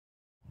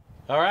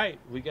All right,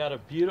 we got a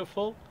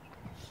beautiful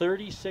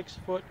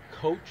 36-foot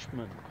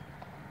Coachman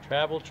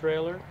travel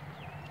trailer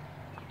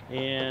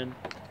and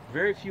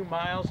very few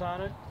miles on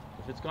it.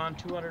 If it's gone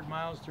 200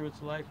 miles through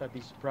its life, I'd be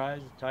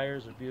surprised. The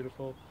tires are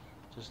beautiful,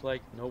 just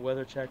like no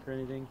weather check or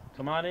anything.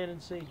 Come on in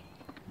and see.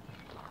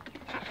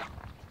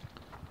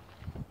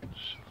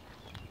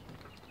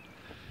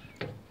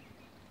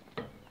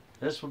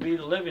 This will be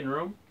the living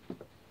room.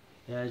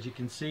 As you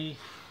can see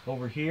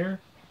over here,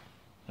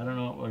 I don't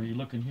know, are you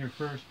looking here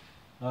first?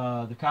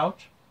 The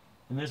couch,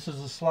 and this is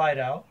a slide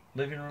out,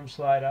 living room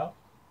slide out,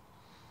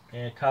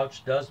 and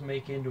couch does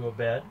make into a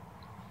bed.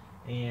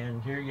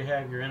 And here you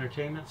have your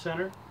entertainment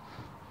center,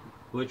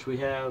 which we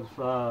have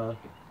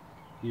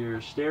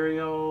your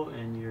stereo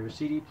and your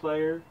CD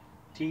player,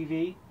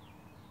 TV,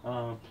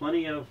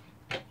 plenty of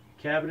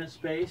cabinet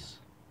space,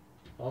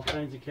 all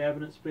kinds of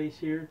cabinet space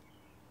here,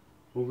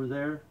 over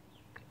there,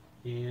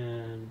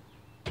 and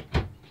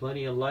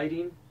plenty of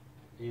lighting.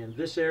 And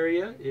this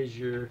area is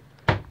your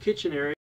kitchen area.